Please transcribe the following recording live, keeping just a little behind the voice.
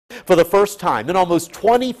For the first time in almost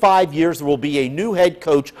 25 years, there will be a new head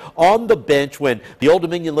coach on the bench when the Old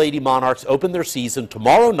Dominion Lady Monarchs open their season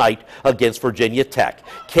tomorrow night against Virginia Tech.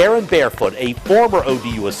 Karen Barefoot, a former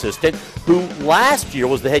ODU assistant who last year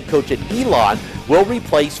was the head coach at Elon, will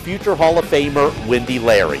replace future Hall of Famer Wendy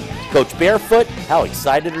Larry. Coach Barefoot, how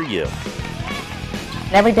excited are you?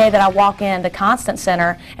 Every day that I walk into Constant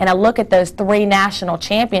Center and I look at those 3 national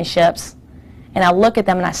championships, and I look at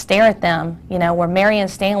them and I stare at them, you know, where Marion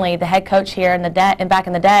Stanley, the head coach here in the day, and back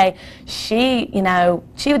in the day, she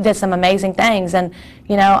did some amazing things, and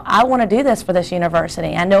I want to do this for this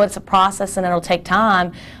university. I know it's a process and it'll take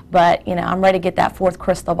time, but I'm ready to get that 4th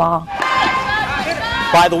crystal ball.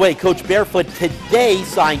 By the way, Coach Barefoot today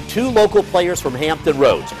signed 2 local players from Hampton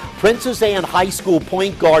Roads. Princess Anne High School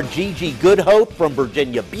point guard Gigi Goodhope from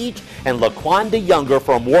Virginia Beach and LaQuanda Younger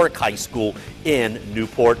from Warwick High School in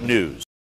Newport News.